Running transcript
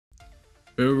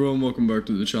Hey everyone, welcome back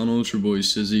to the channel. It's your boy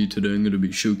Sizzy. Today I'm going to be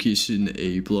showcasing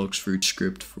a Blox fruit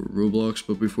script for Roblox.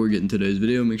 But before we get into today's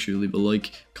video, make sure you leave a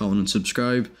like, comment, and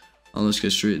subscribe. And let's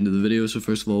get straight into the video. So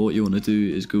first of all, what you want to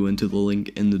do is go into the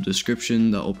link in the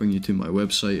description. That will bring you to my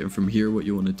website. And from here, what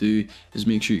you want to do is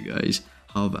make sure you guys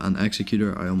have an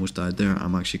executor. I almost died there.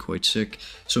 I'm actually quite sick.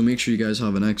 So make sure you guys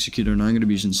have an executor. And I'm going to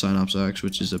be using Synapse X,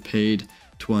 which is a paid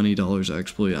 $20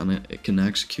 exploit. And it can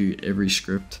execute every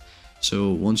script.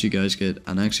 So once you guys get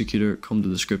an executor, come to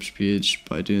the scripts page.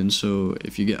 By doing so,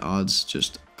 if you get ads,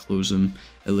 just close them.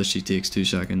 It literally takes 2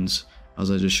 seconds,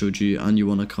 as I just showed you. And you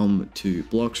want to come to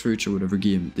Blox Fruits or whatever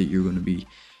game that you're going to be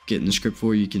getting the script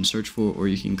for. You can search for, or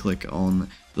you can click on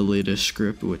the latest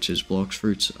script, which is Blox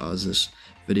Fruits, as this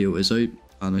video is out.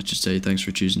 And it should say thanks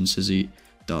for choosing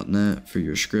Sizzy.net for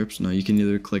your scripts. Now you can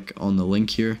either click on the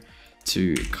link here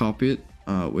to copy it,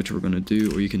 which we're going to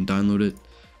do, or you can download it.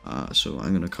 So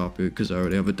I'm going to copy it because I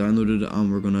already have it downloaded,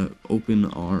 and we're going to open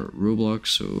our Roblox.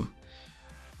 So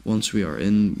once we are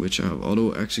in, which I have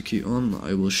auto execute on,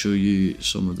 I will show you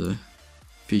some of the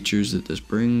features that this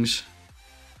brings,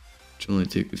 which only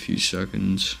take a few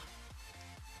seconds.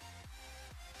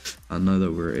 And now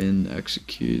that we're in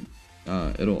execute,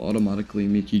 it'll automatically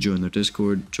make you join their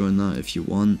Discord. Join that if you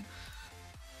want.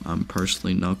 I'm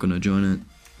personally not going to join it.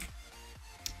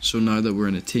 So now that we're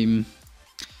in a team,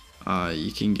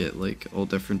 you can get like all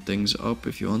different things up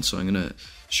if you want. So I'm gonna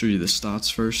show you the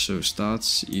stats first. So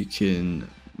stats, you can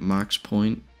max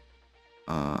point,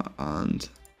 and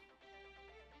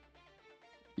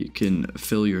you can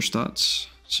fill your stats.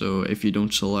 So if you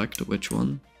don't select which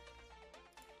one,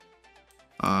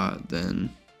 then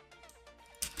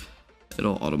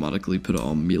it'll automatically put it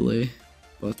on melee.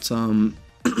 But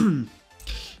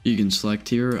you can select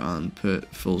here and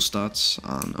put full stats,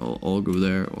 and it'll all go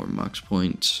there, or max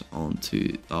points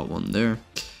onto that one there.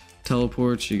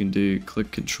 Teleports, you can do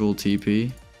click control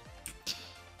TP.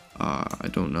 I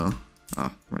don't know.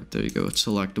 Right there you go. It's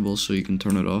selectable, so you can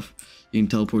turn it off. You can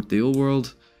teleport the old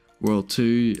world, world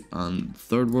 2, and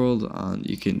third world, and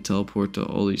you can teleport to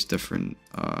all these different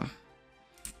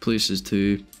places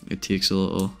too. It takes a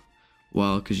little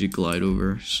while because you glide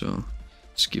over, so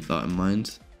just keep that in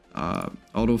mind.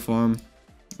 Auto farm,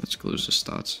 let's close the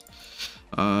stats.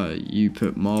 You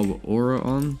put mob aura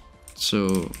on,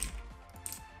 so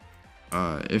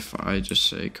if I just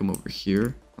say come over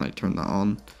here and I turn that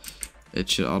on, it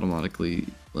should automatically,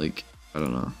 like, I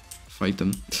don't know, fight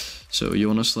them. So you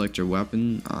want to select your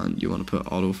weapon, and you want to put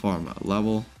auto farm at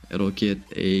level. It'll get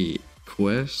a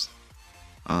quest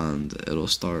and it'll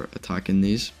start attacking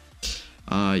these.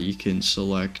 You can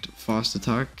select fast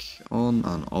attack on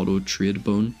and auto trade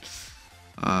bone.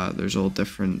 There's all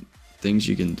different things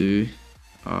you can do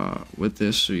with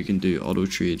this. So you can do auto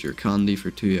trade your candy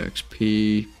for 2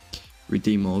 XP,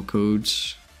 redeem all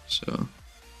codes, so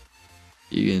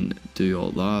you can do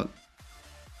all that.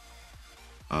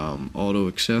 Auto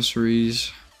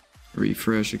accessories,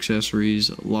 refresh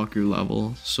accessories, lock your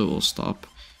level, so it'll stop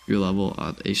your level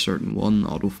at a certain one.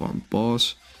 Auto farm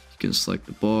boss, you can select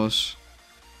the boss.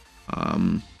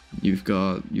 You've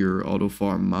got your auto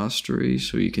farm mastery,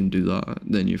 so you can do that.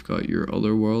 Then you've got your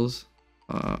other world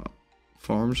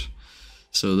farms.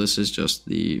 So this is just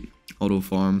the auto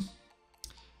farm,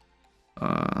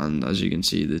 and as you can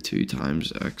see, the 2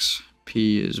 times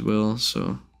XP as well,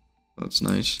 so that's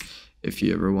nice. If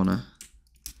you ever want to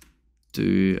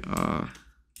do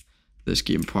this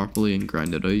game properly and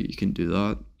grind it out, you can do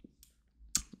that.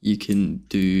 You can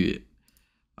do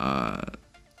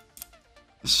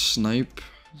snipe,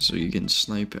 so you can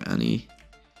snipe any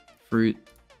fruit.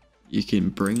 You can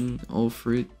bring all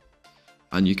fruit,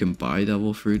 and you can buy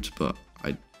devil fruits, but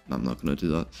I'm not gonna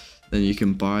do that. Then you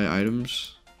can buy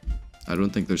items. I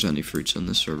don't think there's any fruits on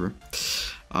this server.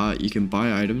 You can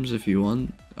buy items if you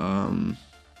want. I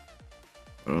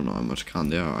don't know how much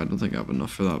candy I don't think I have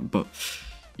enough for that, but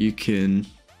you can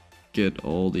get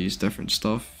all these different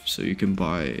stuff. So you can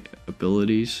buy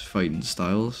abilities, fighting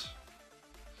styles,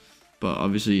 but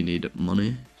obviously you need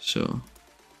money, so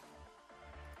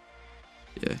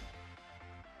yeah. You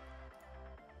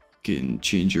can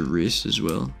change your race as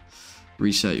well,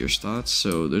 reset your stats,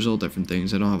 so there's all different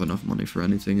things. I don't have enough money for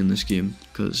anything in this game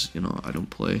because, you know, I don't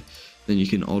play. Then you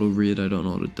can auto raid, I don't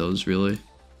know what it does really.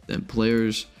 Then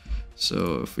players,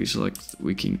 so if we select,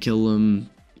 we can kill them,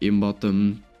 aimbot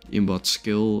them, aimbot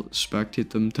skill,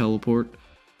 spectate them, teleport,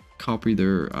 copy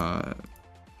their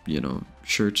you know,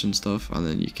 shirts and stuff, and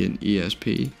then you can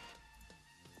ESP.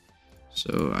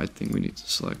 So I think we need to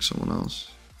select someone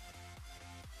else.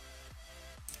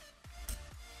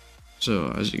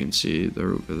 So as you can see,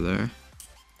 they're over there.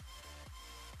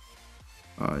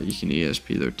 You can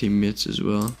ESP their teammates as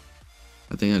well.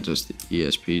 I think I just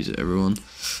ESPs everyone.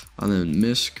 And then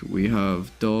Misk, we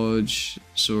have Dodge,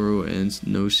 Sorrow, and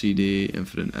No CD,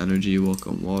 Infinite Energy, Walk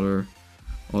on Water,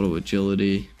 Auto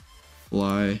Agility,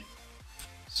 Fly.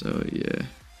 So yeah,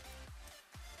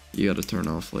 you gotta turn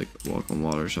off like Walk on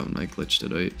Water or something. I glitched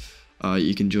it out.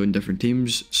 You can join different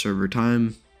teams, server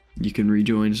time. You can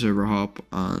rejoin, server hop,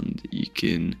 and you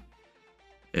can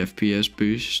FPS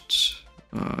boosts,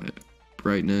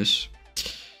 brightness.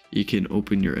 You can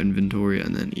open your inventory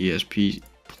and then ESP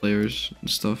players and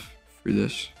stuff for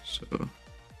this. So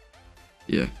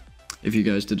yeah, if you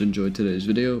guys did enjoy today's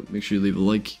video, make sure you leave a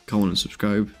like, comment, and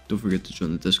subscribe. Don't forget to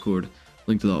join the Discord.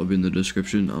 Link to that will be in the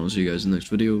description. And I'll see you guys in the next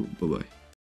video. Bye bye.